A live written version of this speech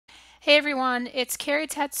Hey everyone, it's Carrie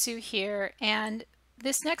Tatsu here, and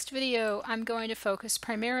this next video I'm going to focus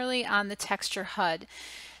primarily on the texture HUD.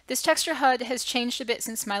 This texture HUD has changed a bit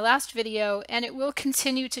since my last video, and it will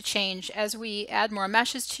continue to change as we add more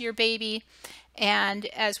meshes to your baby and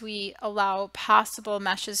as we allow possible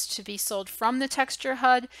meshes to be sold from the texture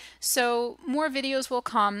HUD. So more videos will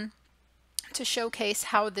come to showcase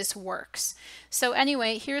how this works. So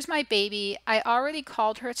anyway, here's my baby. I already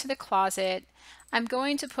called her to the closet. I'm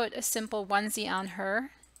going to put a simple onesie on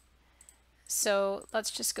her. So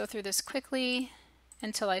let's just go through this quickly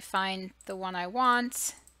until I find the one I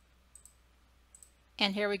want.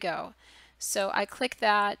 And here we go. So I click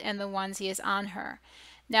that and the onesie is on her.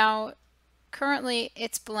 Now, currently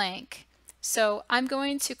it's blank. So I'm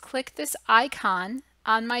going to click this icon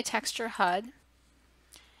on my texture HUD.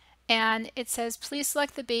 And it says, please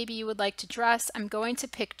select the baby you would like to dress. I'm going to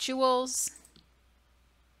pick Jewels.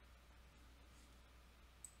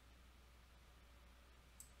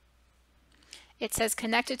 It says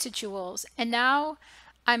connected to Jewels. And now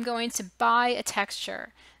I'm going to buy a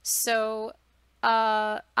texture. So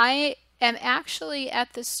I am actually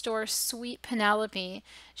at the store Sweet Penelope.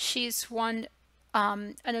 She's an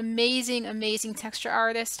amazing texture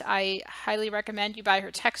artist. I highly recommend you buy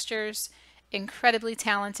her textures. Incredibly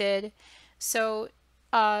talented. So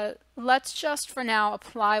let's just for now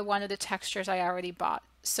apply one of the textures I already bought.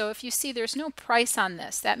 So if you see there's no price on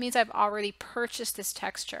this, that means I've already purchased this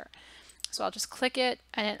texture. So I'll just click it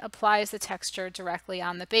and it applies the texture directly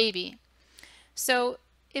on the baby. So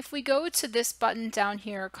if we go to this button down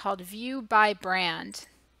here called View by Brand,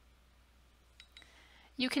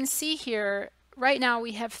 you can see here right now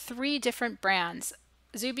we have 3 different brands.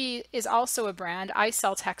 Zooby is also a brand. I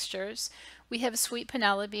sell textures. We have Sweet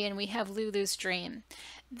Penelope and we have Lulu's Dream.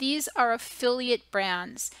 These are affiliate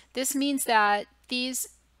brands. This means that these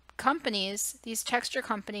companies, these texture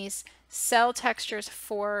companies, sell textures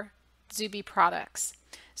for Zooby products.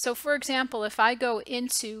 So for example, if I go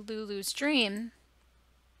into Lulu's Dream,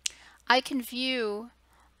 I can view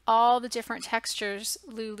all the different textures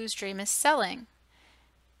Lulu's Dream is selling.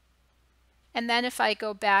 And then if I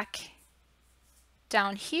go back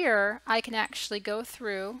down here, I can actually go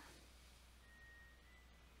through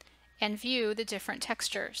and view the different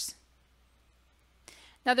textures.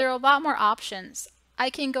 Now there are a lot more options. I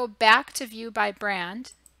can go back to View by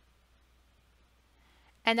Brand,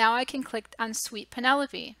 and now I can click on Sweet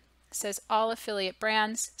Penelope. It says all affiliate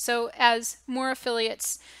brands. So as more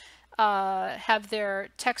affiliates have their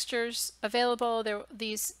textures available,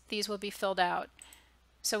 these will be filled out.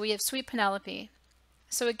 So we have Sweet Penelope.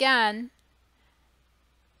 So again,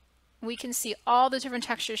 we can see all the different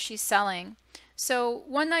textures she's selling. So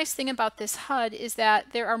one nice thing about this HUD is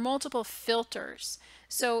that there are multiple filters.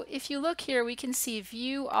 So if you look here, we can see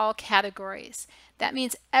view all categories. That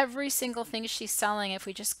means every single thing she's selling, if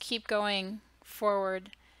we just keep going forward,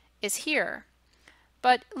 is here.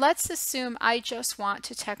 But let's assume I just want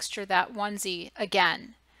to texture that onesie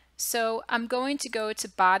again. So I'm going to go to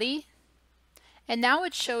Body, and now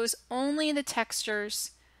it shows only the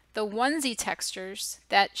textures, the onesie textures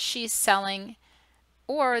that she's selling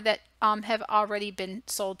or that have already been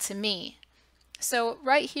sold to me. So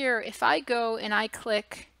right here, if I go and I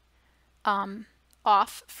click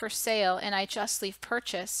off for sale and I just leave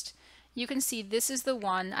purchased, you can see this is the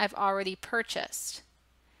one I've already purchased.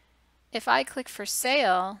 If I click for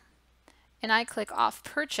sale and I click off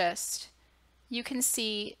purchased, you can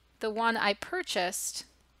see the one I purchased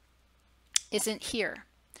isn't here.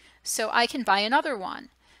 So I can buy another one.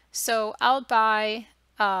 So I'll buy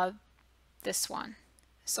this one.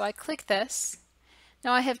 So I click this.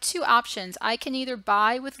 Now I have 2 options. I can either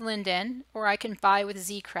buy with Linden or I can buy with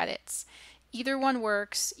Z credits. Either one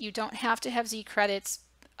works. You don't have to have Z credits.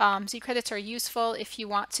 Z credits are useful if you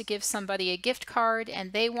want to give somebody a gift card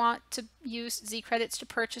and they want to use Z credits to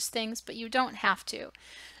purchase things, but you don't have to.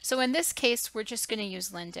 So in this case, we're just going to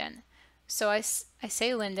use Linden. So I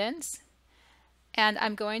say Linden's, and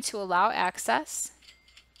I'm going to allow access.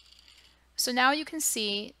 So now you can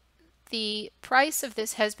see the price of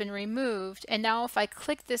this has been removed, and now if I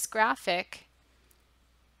click this graphic,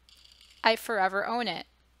 I forever own it.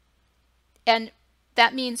 And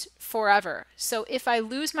that means forever. So if I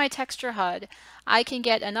lose my texture HUD, I can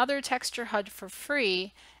get another texture HUD for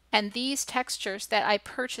free, and these textures that I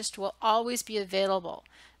purchased will always be available.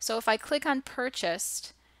 So if I click on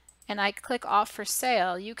purchased and I click off for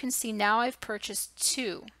sale, you can see now I've purchased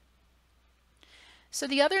 2. So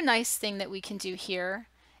the other nice thing that we can do here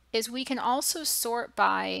is we can also sort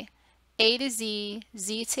by A to Z,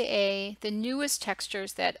 Z to A, the newest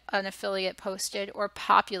textures that an affiliate posted, or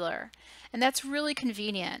popular. And that's really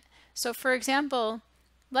convenient. So for example,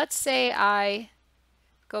 let's say I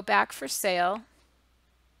go back for sale,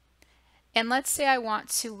 and let's say I want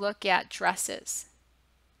to look at dresses.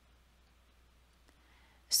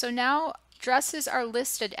 So now dresses are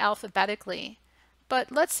listed alphabetically, but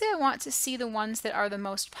let's say I want to see the ones that are the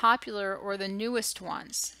most popular or the newest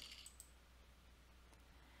ones.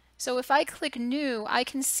 So if I click new, I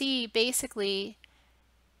can see basically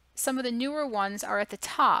some of the newer ones are at the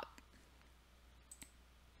top.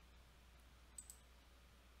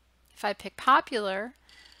 If I pick popular,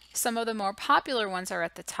 some of the more popular ones are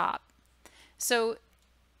at the top. So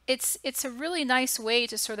it's a really nice way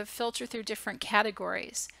to sort of filter through different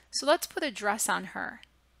categories. So let's put a dress on her.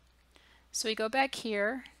 So we go back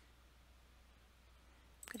here.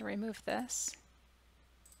 I'm going to remove this.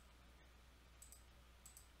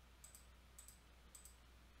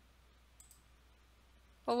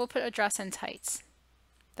 Well, we'll put a dress and tights.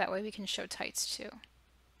 That way we can show tights too.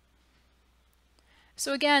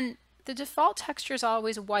 So again, the default texture is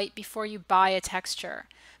always white before you buy a texture,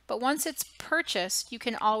 but once it's purchased, you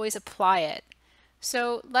can always apply it.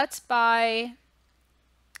 So let's buy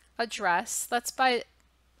a dress. Let's buy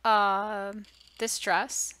this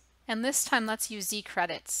dress, and this time let's use Z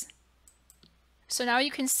credits. So now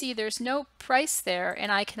you can see there's no price there,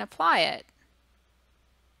 and I can apply it.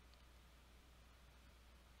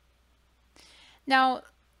 Now,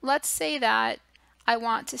 let's say that I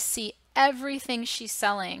want to see everything she's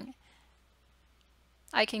selling.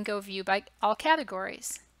 I can go view by all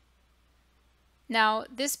categories. Now,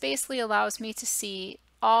 this basically allows me to see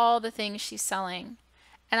all the things she's selling,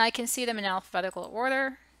 and I can see them in alphabetical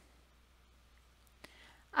order.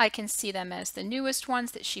 I can see them as the newest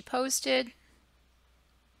ones that she posted.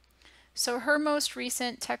 So her most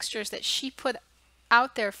recent textures that she put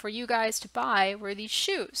out there for you guys to buy were these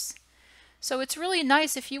shoes. So it's really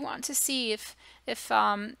nice if you want to see if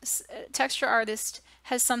texture artist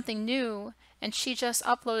has something new and she just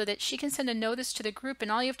uploaded it, she can send a notice to the group,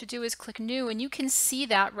 and all you have to do is click new, and you can see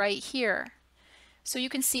that right here. So you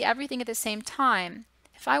can see everything at the same time.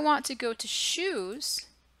 If I want to go to shoes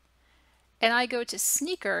and I go to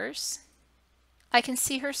sneakers, I can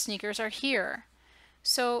see her sneakers are here.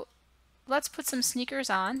 So let's put some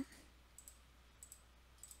sneakers on.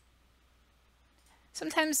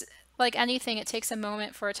 Sometimes, like anything, it takes a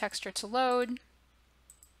moment for a texture to load,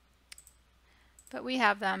 but we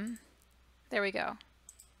have them. There we go.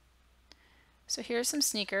 So here's some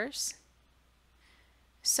sneakers.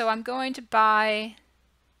 So I'm going to buy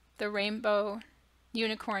the rainbow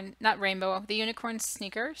unicorn, not rainbow, the unicorn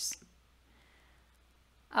sneakers.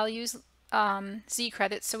 I'll use Z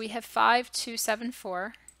credits. So we have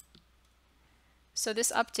 5274. So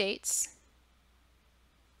this updates,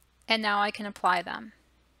 and now I can apply them.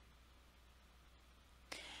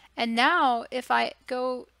 And now if I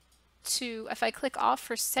click off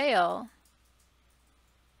for sale,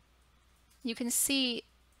 you can see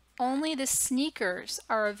only the sneakers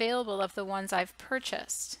are available of the ones I've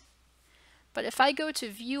purchased. But if I go to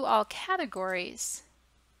view all categories,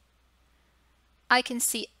 I can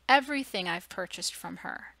see everything I've purchased from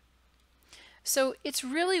her. So it's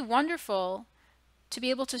really wonderful to be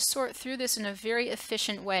able to sort through this in a very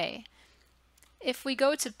efficient way. If we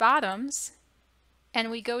go to bottoms and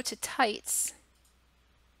we go to tights,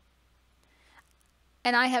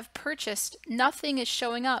 and I have purchased, nothing is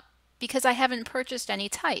showing up because I haven't purchased any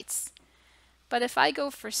tights. But if I go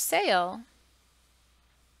for sale,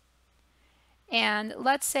 and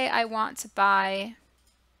let's say I want to buy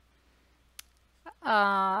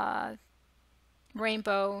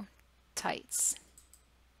rainbow tights,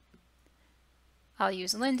 I'll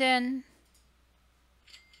use Linden.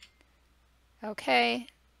 Okay,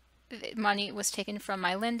 the money was taken from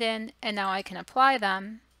my Linden, and now I can apply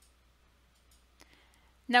them.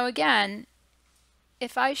 Now again,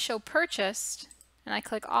 if I show purchased and I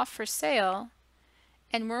click off for sale,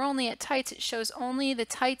 and we're only at tights, it shows only the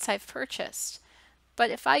tights I've purchased. But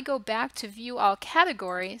if I go back to view all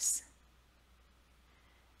categories,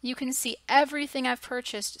 you can see everything I've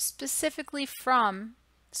purchased specifically from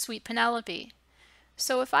Sweet Penelope.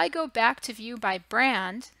 So if I go back to view by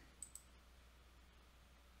brand,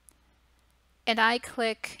 and I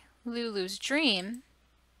click Lulu's Dream,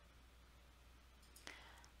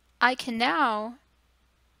 I can now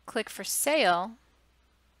click for sale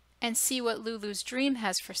and see what Lulu's Dream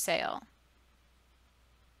has for sale.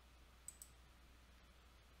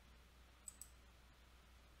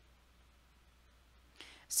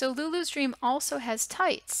 So Lulu's Dream also has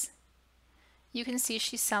tights. You can see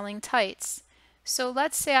she's selling tights. So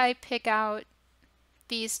let's say I pick out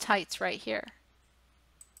these tights right here.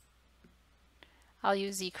 I'll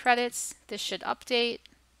use Z credits. This should update.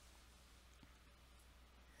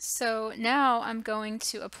 So now I'm going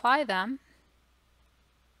to apply them.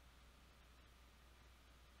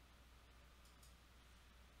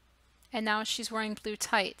 And now she's wearing blue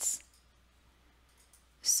tights.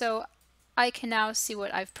 So I can now see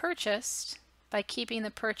what I've purchased by keeping the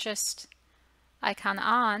purchased icon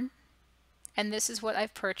on. And this is what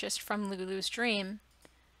I've purchased from Lulu's Dream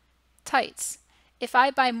tights. If I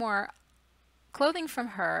buy more clothing from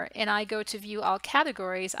her and I go to view all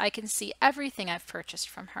categories, I can see everything I've purchased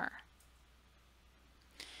from her.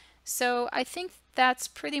 So I think that's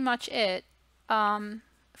pretty much it.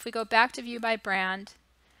 If we go back to view by brand,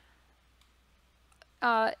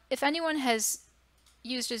 if anyone has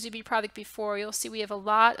used a Zooby product before, you'll see we have a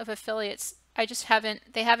lot of affiliates.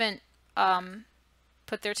 They haven't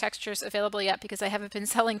put their textures available yet because I haven't been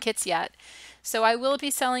selling kits yet. So I will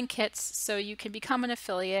be selling kits so you can become an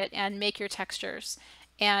affiliate and make your textures.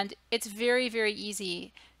 And it's very, very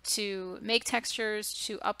easy to make textures,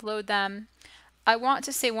 to upload them. I want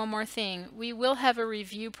to say one more thing. We will have a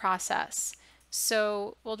review process.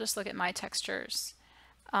 So we'll just look at my textures.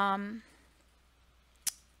 Let's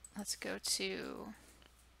go to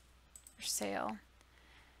for sale.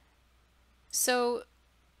 So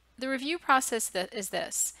the review process is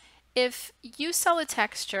this. If you sell a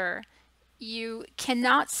texture, you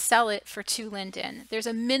cannot sell it for 2 linden. There's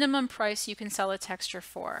a minimum price you can sell a texture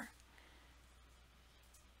for.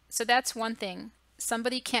 So that's one thing.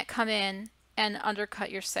 Somebody can't come in and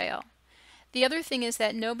undercut your sale. The other thing is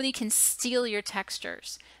that nobody can steal your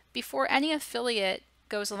textures. Before any affiliate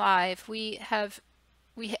goes live, we have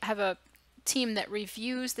a team that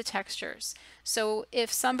reviews the textures. So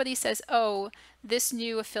if somebody says, oh, this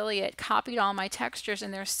new affiliate copied all my textures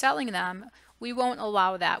and they're selling them, we won't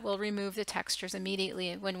allow that. We'll remove the textures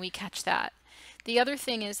immediately when we catch that. The other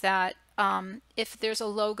thing is that if there's a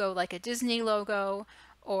logo like a Disney logo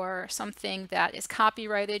or something that is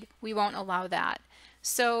copyrighted, we won't allow that.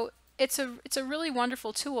 So it's a really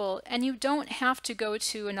wonderful tool, and you don't have to go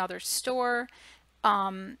to another store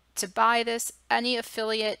to buy this. Any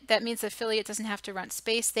affiliate, that means the affiliate doesn't have to rent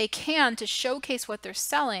space. They can to showcase what they're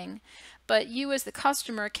selling, but you as the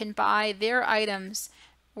customer can buy their items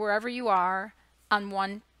wherever you are on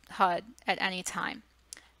one HUD at any time.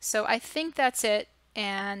 So I think that's it.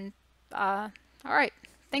 And all right,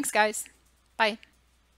 thanks guys. Bye.